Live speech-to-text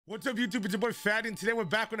What's up, YouTube? It's your boy Fatty, and today we're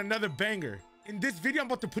back with another banger. In this video, I'm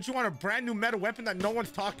about to put you on a brand new meta weapon that no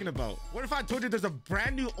one's talking about. What if I told you there's a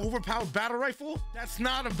brand new overpowered battle rifle? That's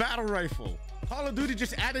not a battle rifle. Call of Duty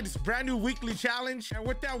just added this brand new weekly challenge, and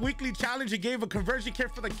with that weekly challenge, it gave a conversion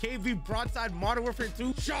kit for the KV Broadside Modern Warfare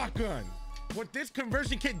 2 shotgun. What this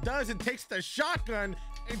conversion kit does, it takes the shotgun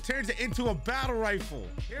and turns it into a battle rifle.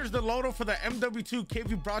 Here's the loader for the MW2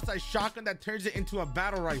 KV Broadside shotgun that turns it into a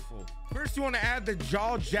battle rifle. First, you want to add the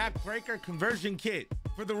jaw jack breaker conversion kit.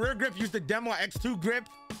 For the rear grip, use the Demo X2 grip.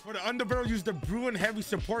 For the underbarrel, use the Bruin heavy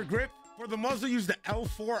support grip. For the muzzle, use the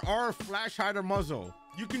L4R flash hider muzzle.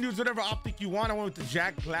 You can use whatever optic you want. I went with the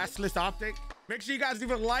jack glassless optic. Make sure you guys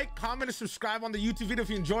leave a like, comment, and subscribe on the YouTube video if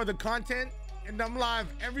you enjoy the content. And I'm live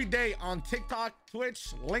every day on TikTok,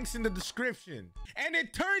 Twitch, links in the description. And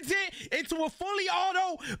it turns it into a fully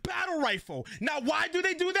auto battle rifle. Now, why do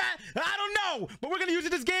they do that? I don't know. But we're going to use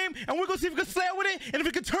it this game, and we're going to see if we can slay with it. And if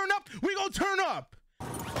it can turn up, we're going to turn up. Yo,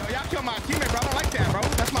 y'all kill my teammate, bro. I don't like that, bro.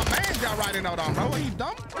 That's my man y'all riding out on, bro. Are you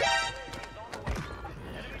dumb?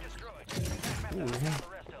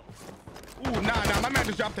 Ooh, nah. My man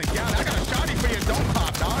just dropped a gallon. I got a shotty for your dome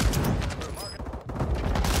pop, dog.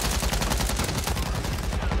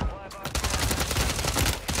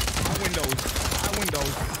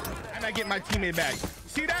 Windows, and I get my teammate back.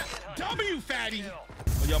 See that? W, fatty.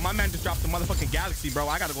 Oh, yo, my man just dropped the motherfucking galaxy, bro.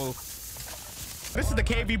 I gotta go. This is the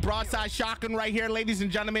KV Broadside shotgun right here, ladies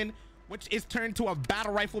and gentlemen, which is turned to a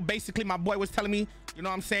battle rifle. Basically, my boy was telling me, you know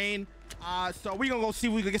what I'm saying? So we gonna go see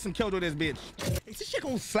if we can get some kills with this bitch. Is this shit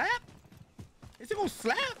gonna slap? Is it gonna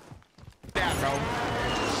slap? Yeah, bro.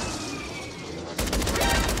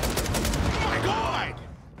 Oh my god!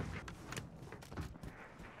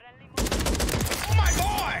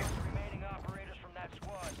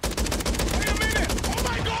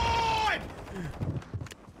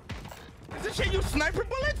 Shit, you sniper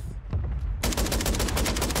bullets?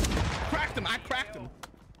 Cracked him. I cracked him.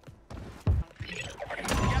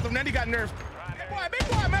 Yeah, the netty got nerfed. Big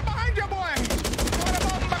boy, man, behind you, boy. What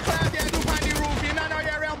about my class? Yeah, do find the roof. You know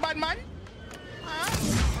you're a real bad man. Huh?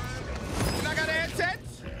 You not got a headset?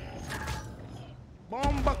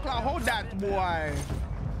 Bomba cloud. Hold that, boy.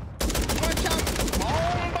 Watch out.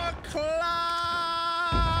 Bomba cloud.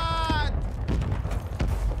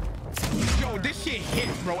 Yo, this shit hit,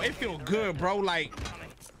 bro. It feel good, bro. Like,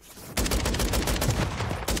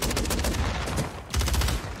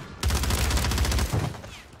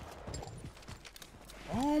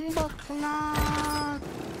 bomba cloud.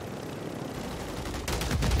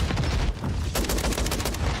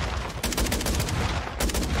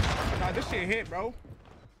 Nah, this shit hit, bro.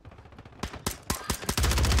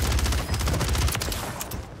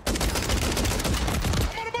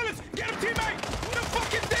 I'm on the bullets. Get him, teammate. Who the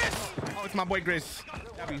fuck is this? Oh, it's my boy Grizz.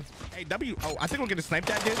 W. Hey, W. Oh, I think we're gonna snipe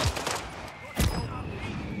that dude.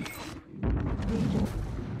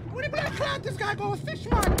 What did Black Cloud? This guy go with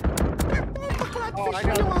Fishman. Oh, I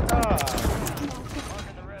got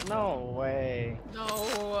no way. No.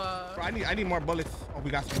 Bro, I need more bullets. Oh,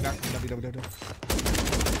 we got some. W.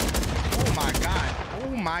 Oh my god. Oh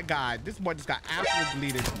my god. This boy just got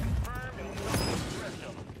absolutely deleted.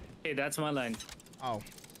 Hey, that's my line. Oh.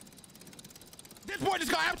 This boy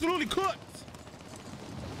just got absolutely cooked.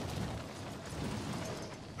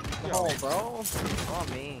 Oh, bro. Oh,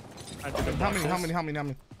 me. How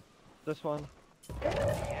many? This one.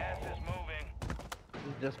 Gas is moving.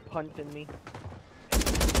 He's just punching me.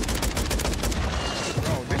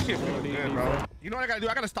 Bro, this shit feels good, bro. You know what I gotta do?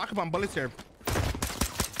 I gotta stock up on bullets here.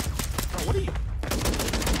 Bro, what are you?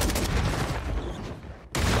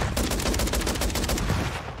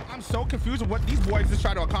 I'm so confused with what these boys just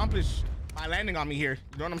try to accomplish by landing on me here.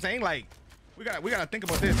 You know what I'm saying? Like, we gotta think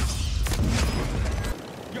about this.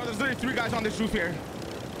 Yo, there's literally 3 guys on this roof here.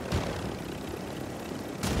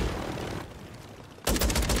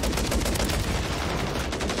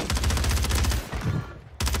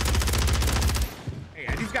 Hey,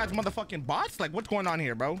 are these guys motherfucking bots? Like, what's going on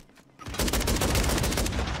here, bro?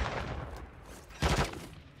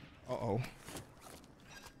 Uh-oh.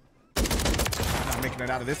 I'm not making it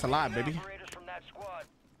out of this alive, baby. From that squad.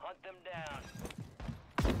 Hunt them down.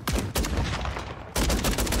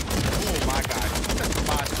 Oh my god. These are some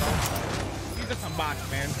bots, bro. These are some bots,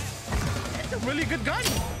 man. It's a really good gun.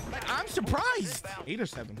 Like, I'm surprised. 8 or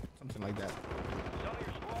 7. Something like that. Some of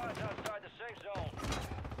your squad is outside the safe zone.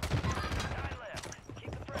 9 left.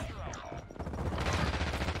 Keep the pressure on.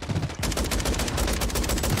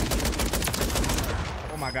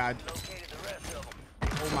 Oh my god. Located the rest of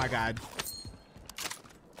them. Oh my god.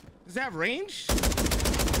 Does that have range? I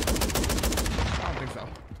don't think so.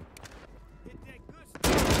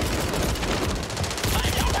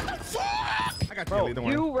 got Bro, you, don't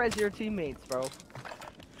worry. you res your teammates, bro.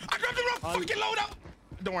 I grabbed the wrong fucking load up.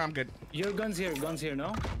 Don't worry, I'm good. Your gun's here,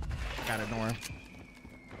 no? Got it, don't worry.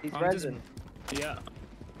 He's I'm resing. Yeah.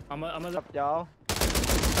 I'm a Up, y'all.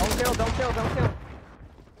 Don't kill, don't kill, don't kill.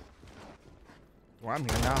 Well, I'm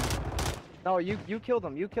here now. No, you killed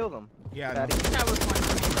him, you killed him. Yeah, I Daddy. know. That was one.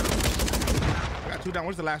 I got 2 down.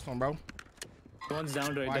 Where's the last one, bro? One's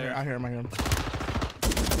down right I there. hear him, I hear him.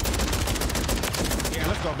 Yeah,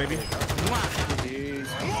 let's go, baby. Jeez.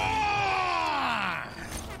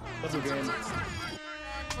 What's the game?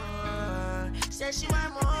 Said she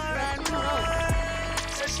want more and more.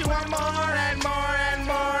 Said she want more and more.